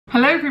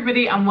Hello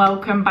everybody and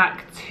welcome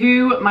back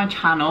to my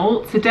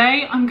channel.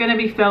 Today I'm going to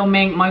be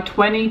filming my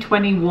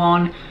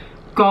 2021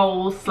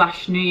 goals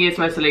 / New Year's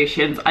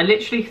resolutions. I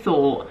literally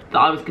thought that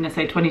I was going to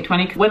say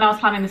 2020. When I was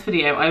planning this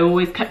video I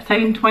always kept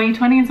saying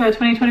 2020 instead of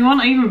 2021.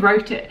 I even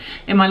wrote it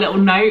in my little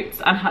notes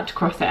and had to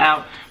cross it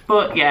out.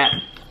 But yeah.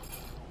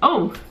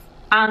 Oh,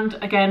 and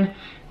again,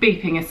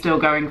 beeping is still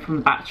going from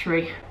the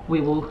battery.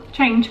 We will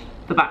change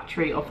the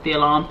battery of the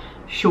alarm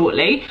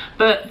shortly,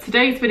 but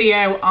today's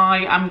video I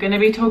am going to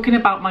be talking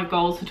about my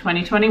goals for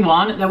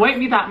 2021. There won't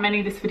be that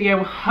many. This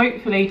video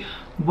hopefully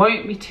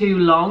won't be too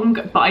long,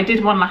 but I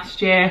did one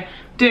last year,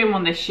 doing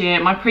one this year.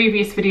 My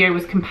previous video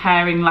was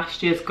comparing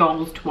last year's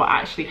goals to what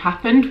actually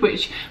happened,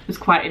 which was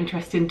quite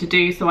interesting to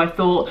do, so I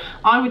thought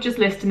I would just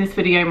list in this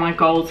video my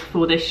goals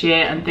for this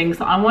year and things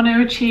that I want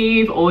to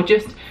achieve or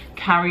just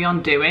carry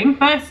on doing.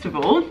 First of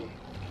all,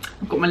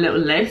 I've got my little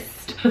list.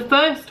 The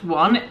first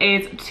one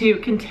is to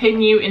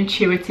continue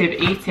intuitive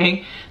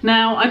eating.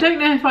 Now, I don't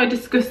know if I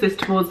discussed this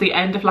towards the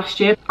end of last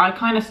year. I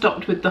kind of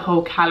stopped with the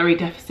whole calorie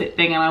deficit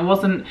thing and I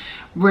wasn't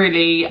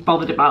really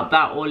bothered about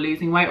that or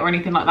losing weight or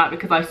anything like that,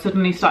 because I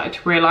suddenly started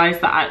to realise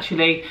that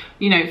actually,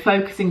 you know,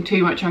 focusing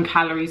too much on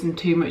calories and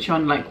too much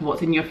on like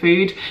what's in your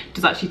food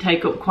does actually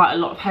take up quite a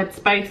lot of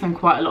headspace and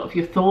quite a lot of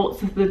your thoughts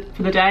for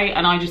the day,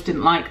 and I just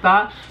didn't like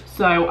that.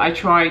 So I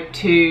tried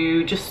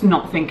to just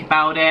not think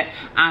about it,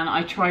 and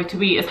I tried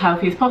to eat as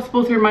healthy as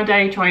possible through my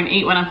day, try and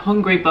eat when I'm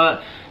hungry,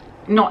 but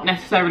not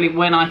necessarily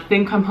when I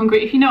think I'm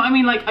hungry, if you know what I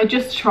mean. Like, I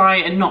just try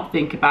and not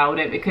think about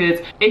it, because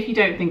if you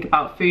don't think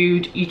about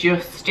food,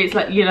 it's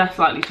like you're less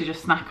likely to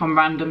just snack on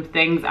random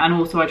things. And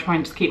also I try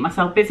and just keep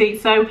myself busy,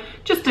 so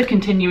just to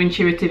continue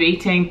intuitive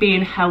eating,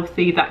 being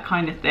healthy, that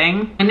kind of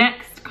thing. The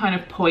next kind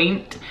of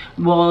point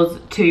was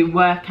to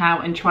work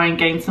out and try and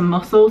gain some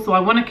muscle. So I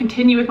want to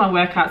continue with my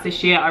workouts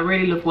this year. I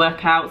really love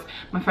workouts.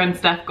 My friend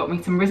Steph got me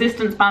some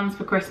resistance bands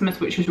for Christmas,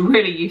 which was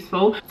really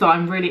useful, so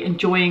I'm really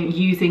enjoying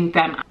using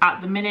them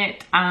at the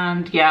minute.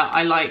 And yeah,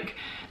 I like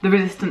the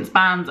resistance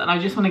bands, and I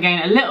just want to gain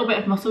a little bit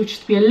of muscle,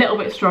 just to be a little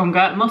bit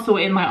stronger. Muscle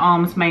in my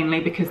arms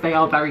mainly, because they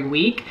are very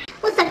weak.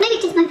 Also, I've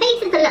noticed my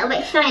face is a little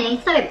bit shiny,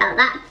 sorry about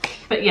that.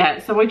 But yeah,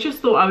 so I just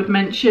thought I would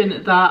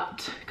mention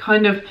that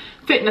kind of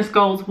fitness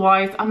goals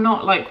wise. I'm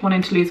not like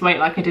wanting to lose weight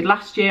like I did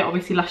last year.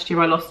 Obviously last year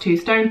I lost 2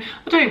 stone.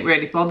 I don't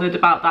really bothered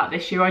about that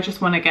this year. I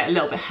just want to get a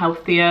little bit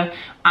healthier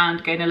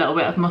and gain a little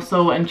bit of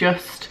muscle and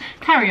just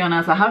carry on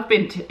as I have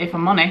been, if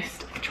I'm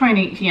honest. Try and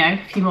eat, you know,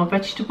 a few more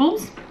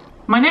vegetables.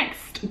 My next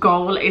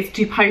goal is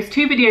to post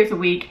 2 videos a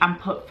week and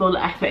put full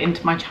effort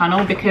into my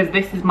channel, because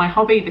this is my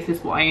hobby, this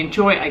is what I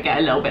enjoy. I get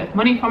a little bit of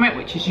money from it,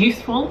 which is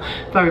useful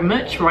very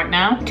much right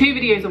now. 2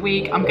 videos a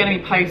week. I'm going to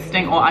be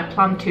posting, or I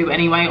plan to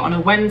anyway, on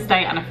a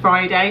Wednesday and a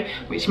Friday,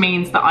 which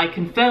means that I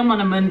can film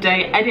on a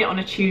Monday, edit on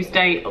a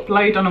Tuesday,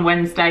 upload on a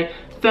Wednesday,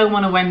 film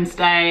on a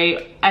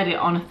Wednesday, edit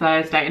on a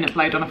Thursday and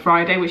upload on a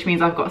Friday, which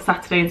means I've got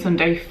Saturday and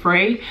Sunday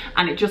free,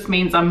 and it just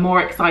means I'm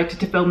more excited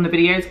to film the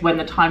videos when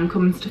the time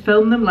comes to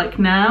film them, like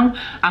now.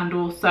 And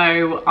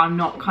also I'm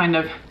not kind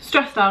of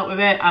stressed out with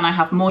it, and I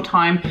have more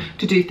time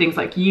to do things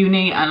like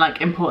uni and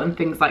like important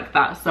things like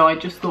that. So I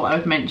just thought I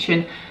would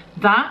mention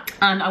that.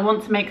 And I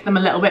want to make them a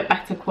little bit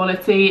better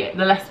quality.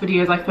 The less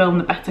videos I film,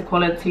 the better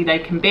quality they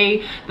can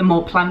be, the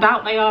more planned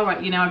out they are.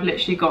 Right, you know, I've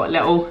literally got a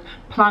little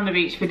plan of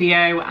each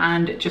video,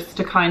 and just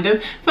to kind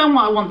of film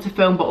what I want to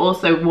film, but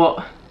also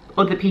what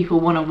other people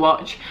want to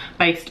watch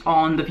based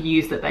on the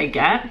views that they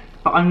get.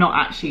 But I'm not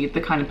actually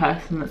the kind of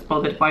person that's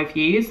bothered by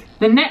views.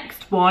 The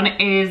next one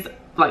is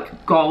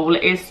goal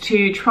is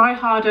to try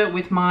harder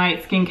with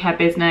my skincare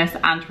business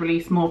and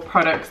release more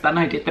products than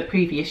I did the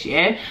previous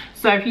year.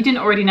 So if you didn't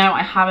already know,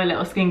 I have a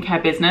little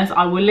skincare business.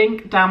 I will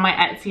link down my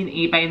Etsy and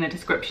eBay in the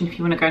description if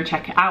you want to go and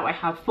check it out. I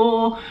have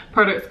 4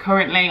 products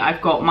currently.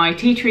 I've got my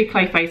tea tree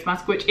clay face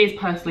mask, which is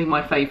personally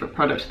my favourite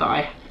product that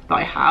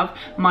I have,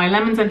 my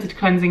lemon scented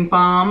cleansing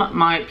balm,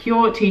 my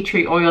pure tea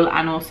tree oil,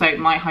 and also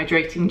my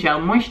hydrating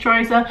gel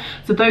moisturizer.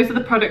 So those are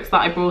the products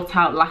that I brought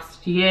out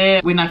last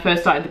year when I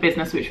first started the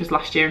business, which was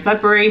last year in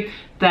February.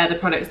 They're the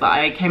products that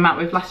I came out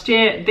with last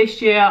year.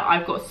 This year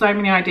I've got so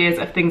many ideas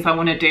of things I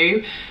want to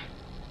do,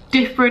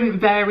 different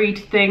varied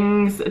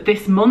things.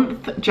 This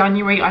month,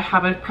 January, I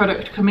have a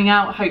product coming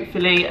out,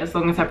 hopefully, as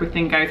long as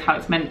everything goes how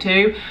it's meant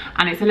to,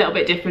 and it's a little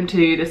bit different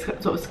to the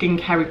sort of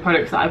skincare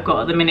products that I've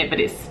got at the minute,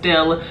 but it's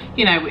still,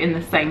 you know, in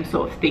the same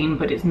sort of theme,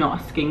 but it's not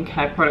a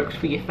skincare product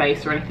for your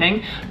face or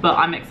anything. But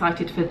I'm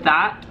excited for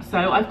that.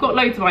 So I've got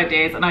loads of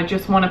ideas, and I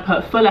just want to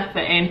put full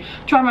effort in,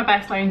 try my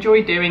best. I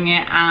enjoy doing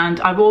it,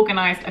 and I've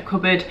organised a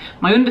cupboard.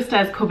 My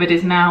understairs cupboard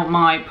is now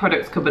my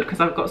products cupboard,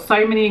 because I've got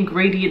so many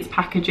ingredients,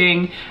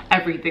 packaging,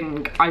 everything.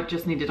 I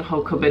just needed a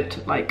whole cupboard,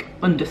 like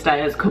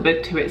understairs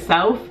cupboard to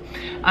itself.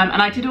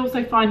 And I did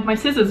also find my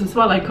scissors as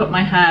well. I cut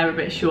my hair a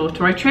bit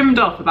shorter. I trimmed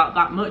off about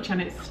that much,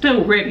 and it's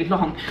still really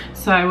long.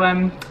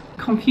 So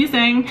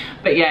confusing,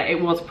 but yeah, it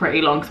was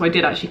pretty long. So I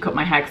did actually cut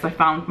my hair because I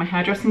found my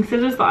hairdressing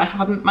scissors that I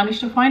hadn't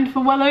managed to find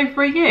for well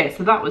over a year,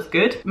 so that was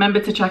good. Remember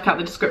to check out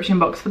the description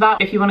box for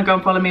that. If you want to go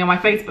and follow me on my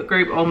Facebook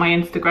group or my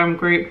Instagram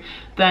group,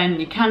 then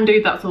you can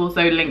do. That's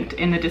also linked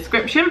in the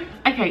description.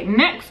 Okay,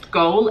 next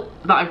goal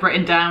that I've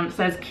written down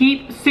says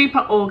keep super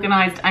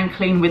organized and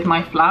clean with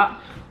my flat.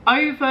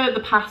 Over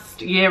the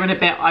past year and a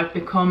bit, I've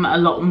become a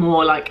lot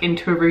more like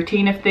into a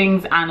routine of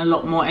things and a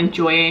lot more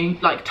enjoying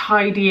like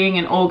tidying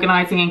and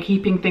organizing and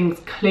keeping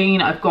things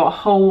clean. I've got a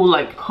whole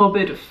like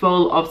cupboard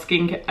full of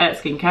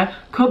skincare,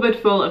 cupboard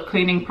full of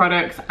cleaning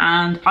products,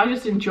 and I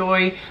just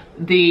enjoy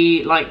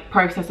the like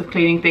process of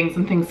cleaning things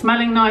and things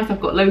smelling nice.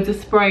 I've got loads of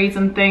sprays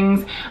and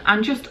things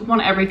and just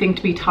want everything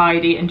to be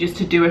tidy and just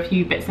to do a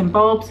few bits and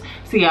bobs.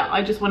 So yeah,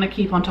 I just want to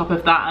keep on top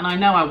of that, and I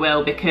know I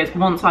will, because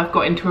once I've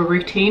got into a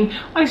routine,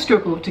 I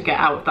struggle to get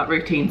out of that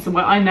routine, so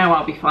I know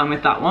I'll be fine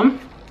with that one.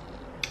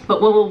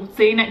 But we'll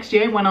see next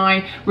year when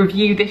I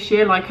review this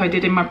year like I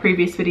did in my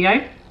previous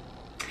video.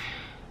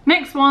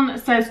 Next one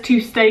says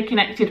to stay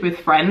connected with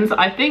friends.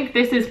 I think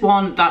this is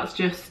one that's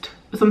just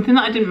something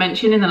that I didn't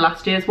mention in the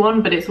last year's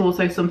one, but it's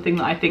also something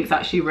that I think is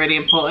actually really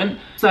important.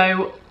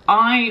 So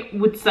I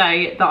would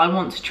say that I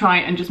want to try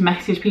and just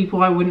message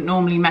people I wouldn't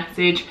normally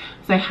message,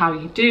 say how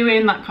you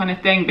doing, that kind of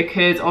thing,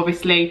 because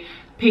obviously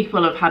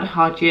people have had a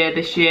hard year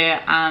this year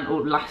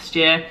or last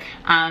year,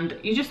 and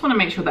you just want to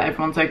make sure that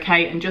everyone's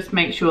okay, and just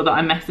make sure that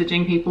I'm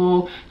messaging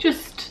people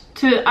just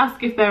to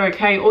ask if they're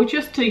okay, or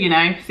just to, you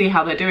know, see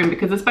how they're doing,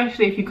 because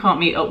especially if you can't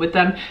meet up with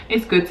them,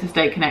 it's good to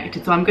stay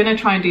connected. So I'm going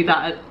to try and do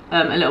that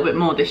a little bit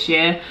more this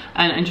year,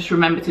 and just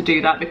remember to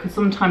do that, because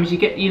sometimes you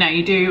get, you know,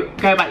 you do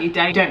go about your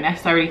day, you don't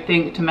necessarily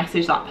think to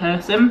message that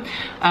person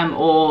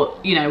or,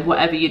 you know,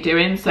 whatever you're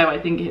doing. So I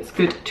think it's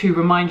good to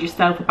remind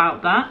yourself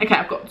about that. Okay,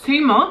 I've got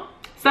two more.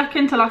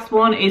 Second to last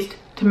one is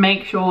to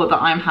make sure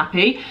that I'm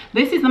happy.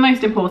 This is the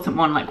most important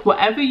one. Like,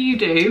 whatever you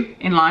do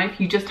in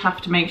life, you just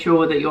have to make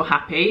sure that you're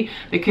happy,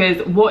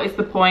 because what is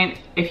the point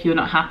if you're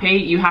not happy?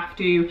 You have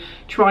to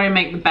try and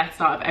make the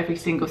best out of every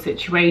single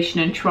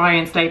situation and try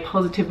and stay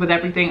positive with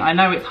everything. I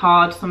know it's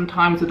hard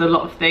sometimes with a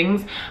lot of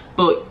things,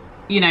 but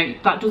you know,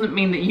 that doesn't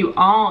mean that you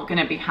are going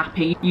to be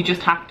happy. You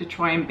just have to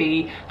try and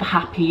be the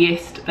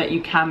happiest that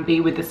you can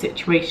be with the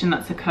situation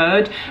that's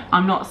occurred.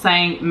 I'm not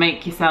saying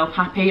make yourself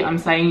happy. I'm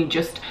saying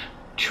just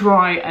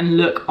try and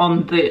look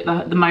on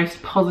the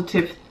most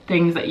positive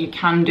things that you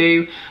can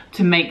do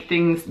to make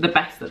things the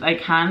best that they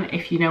can,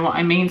 if you know what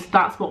I mean. So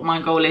that's what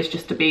my goal is,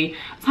 just to be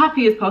as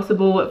happy as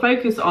possible,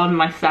 focus on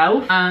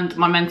myself and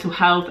my mental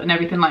health and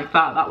everything like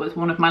that. That was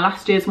one of my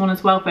last year's one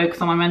as well,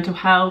 focus on my mental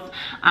health,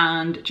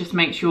 and just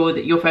make sure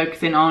that you're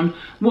focusing on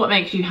what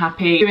makes you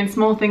happy, doing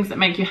small things that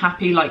make you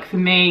happy. Like for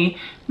me,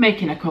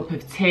 making a cup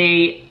of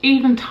tea,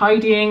 even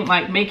tidying,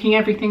 like making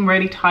everything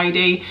really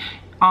tidy.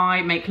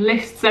 I make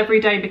lists every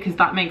day because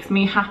that makes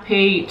me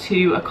happy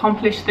to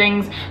accomplish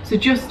things. So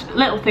just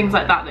little things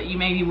like that that you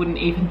maybe wouldn't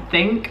even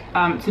think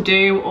to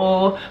do,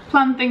 or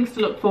plan things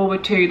to look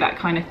forward to, that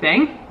kind of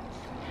thing.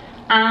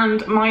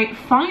 And my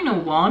final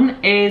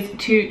one is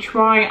to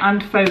try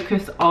and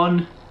focus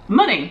on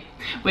money,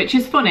 which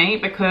is funny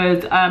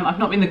because I've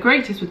not been the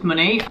greatest with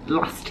money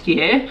last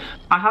year.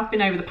 I have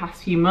been over the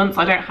past few months.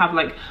 I don't have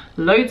like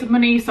loads of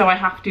money, so I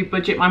have to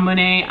budget my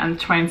money and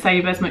try and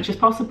save as much as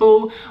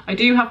possible. I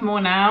do have more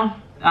now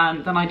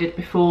than I did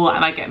before,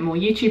 and I get more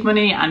YouTube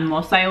money and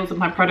more sales of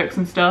my products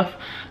and stuff,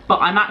 but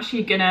I'm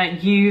actually gonna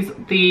use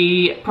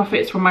the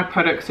profits from my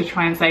products to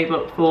try and save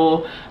up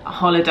for a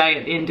holiday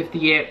at the end of the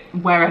year,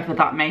 wherever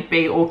that may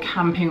be, or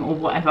camping or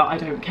whatever, I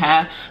don't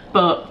care.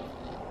 But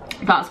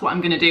that's what I'm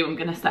gonna do. I'm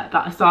gonna set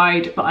that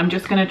aside, but I'm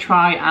just gonna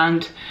try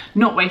and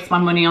not waste my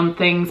money on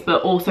things,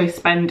 but also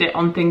spend it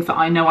on things that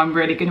I know I'm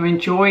really gonna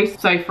enjoy.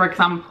 So for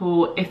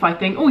example, if I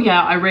think, oh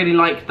yeah, I really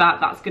like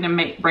that, that's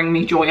gonna bring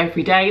me joy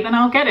every day, then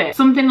I'll get it.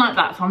 Something like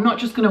that. So I'm not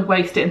just gonna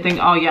waste it and think,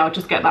 oh yeah, I'll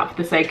just get that for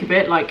the sake of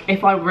it. Like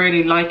if I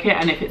really like it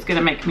and if it's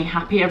gonna make me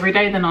happy every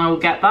day, then I will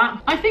get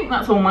that. I think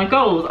that's all my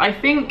goals. I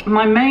think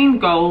my main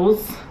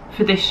goals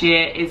for this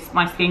year is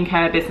my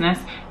skincare business,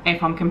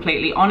 if I'm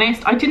completely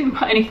honest. I didn't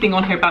put anything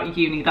on here about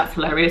uni, that's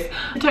hilarious.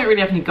 I don't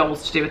really have any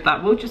goals to do with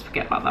that. We'll just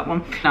forget about that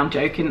one. No, I'm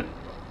joking.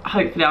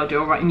 Hopefully I'll do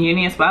all right in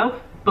uni as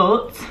well,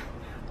 but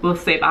we'll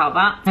see about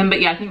that.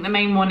 But yeah, I think the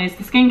main one is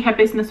the skincare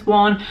business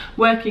one,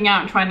 working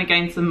out and trying to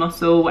gain some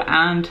muscle,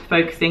 and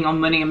focusing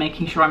on money and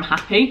making sure I'm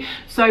happy.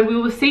 So we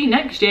will see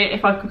next year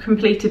if I've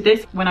completed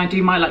this, when I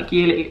do my like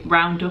yearly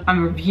roundup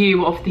and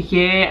review of the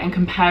year and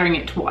comparing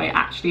it to what I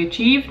actually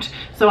achieved.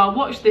 So I'll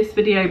watch this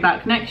video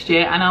back next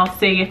year and I'll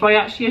see if I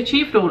actually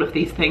achieved all of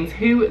these things.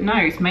 Who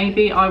knows,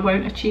 maybe I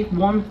won't achieve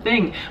one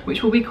thing,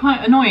 which will be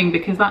quite annoying,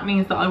 because that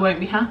means that I won't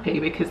be happy,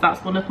 because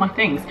that's one of my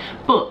things.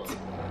 But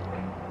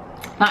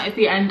that is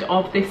the end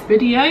of this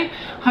video.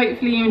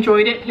 Hopefully you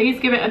enjoyed it. Please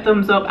give it a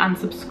thumbs up and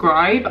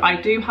subscribe.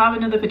 I do have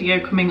another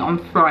video coming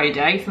on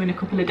Friday, so in a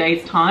couple of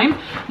days time.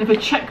 And if I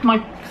check my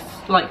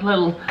like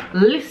little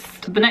list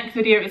The next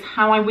video is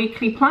how I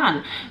weekly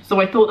plan. So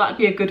I thought that'd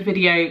be a good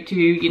video to,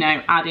 you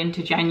know, add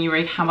into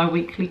January, how I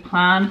weekly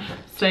plan,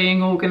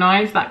 staying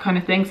organized, that kind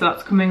of thing. So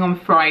that's coming on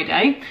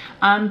Friday.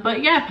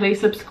 But yeah, please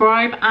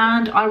subscribe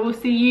and I will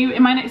see you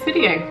in my next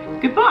video.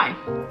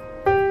 Goodbye.